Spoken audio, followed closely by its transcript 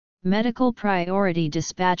Medical Priority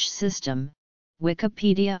Dispatch System,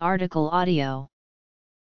 Wikipedia article audio.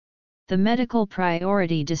 The Medical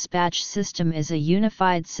Priority Dispatch System is a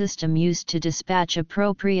unified system used to dispatch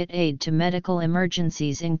appropriate aid to medical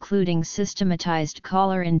emergencies, including systematized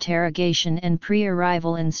caller interrogation and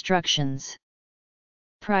pre-arrival instructions.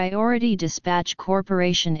 Priority Dispatch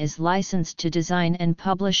Corporation is licensed to design and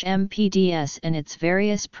publish MPDS and its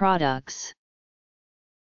various products.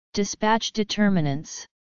 Dispatch Determinants.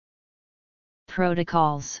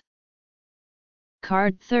 Protocols.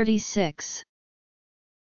 Card 36.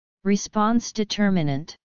 Response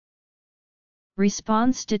Determinant.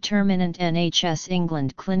 Response Determinant NHS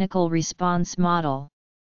England Clinical Response Model.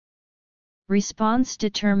 Response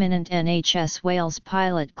Determinant NHS Wales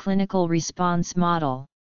Pilot Clinical Response Model.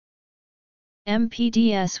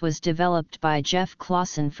 MPDS was developed by Jeff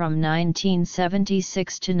Clausen from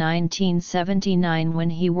 1976 to 1979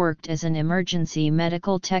 when he worked as an emergency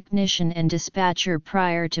medical technician and dispatcher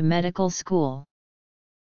prior to medical school.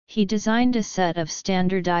 He designed a set of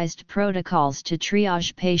standardized protocols to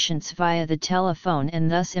triage patients via the telephone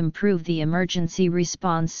and thus improve the emergency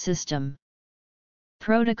response system.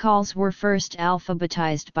 Protocols were first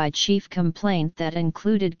alphabetized by chief complaint that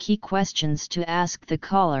included key questions to ask the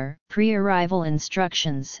caller, pre-arrival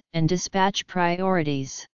instructions, and dispatch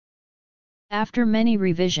priorities. After many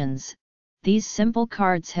revisions, these simple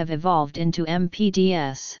cards have evolved into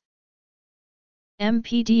MPDS.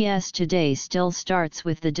 MPDS today still starts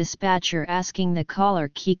with the dispatcher asking the caller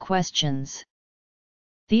key questions.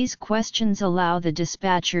 These questions allow the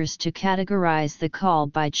dispatchers to categorize the call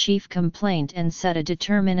by chief complaint and set a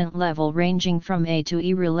determinant level ranging from A to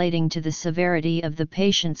E relating to the severity of the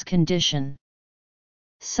patient's condition.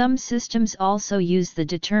 Some systems also use the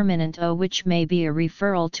determinant O, which may be a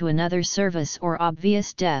referral to another service or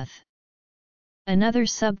obvious death. Another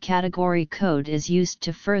subcategory code is used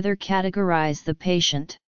to further categorize the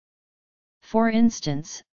patient. For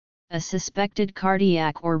instance, a suspected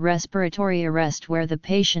cardiac or respiratory arrest where the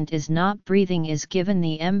patient is not breathing is given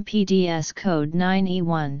the MPDS code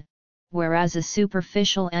 9E1, whereas a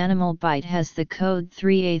superficial animal bite has the code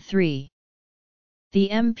 3A3. The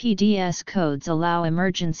MPDS codes allow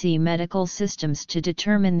emergency medical systems to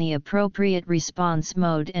determine the appropriate response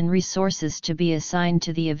mode and resources to be assigned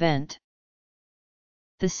to the event.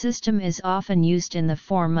 The system is often used in the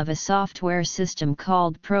form of a software system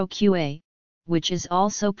called ProQA, which is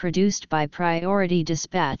also produced by Priority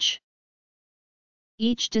Dispatch.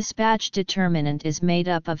 Each dispatch determinant is made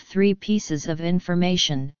up of 3 pieces of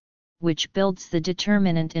information, which builds the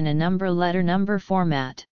determinant in a number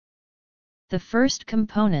format. The first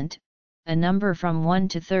component, a number from 1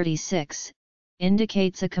 to 36,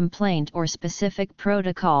 indicates a complaint or specific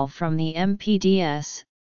protocol from the MPDS.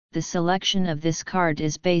 The selection of this card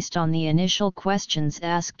is based on the initial questions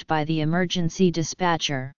asked by the emergency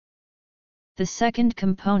dispatcher. The second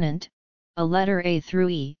component, a letter A through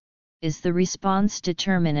E, is the response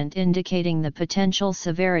determinant indicating the potential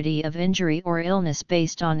severity of injury or illness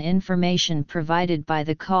based on information provided by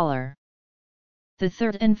the caller. The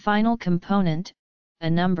third and final component, a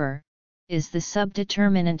number, is the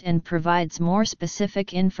subdeterminant and provides more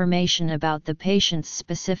specific information about the patient's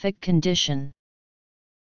specific condition.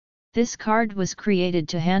 This card was created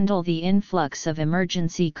to handle the influx of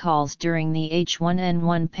emergency calls during the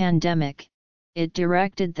H1N1 pandemic. It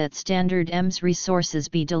directed that standard EMS resources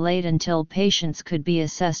be delayed until patients could be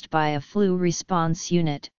assessed by a flu response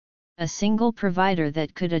unit, a single provider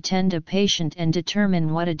that could attend a patient and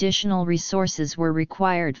determine what additional resources were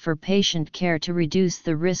required for patient care to reduce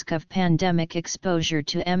the risk of pandemic exposure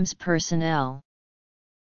to EMS personnel.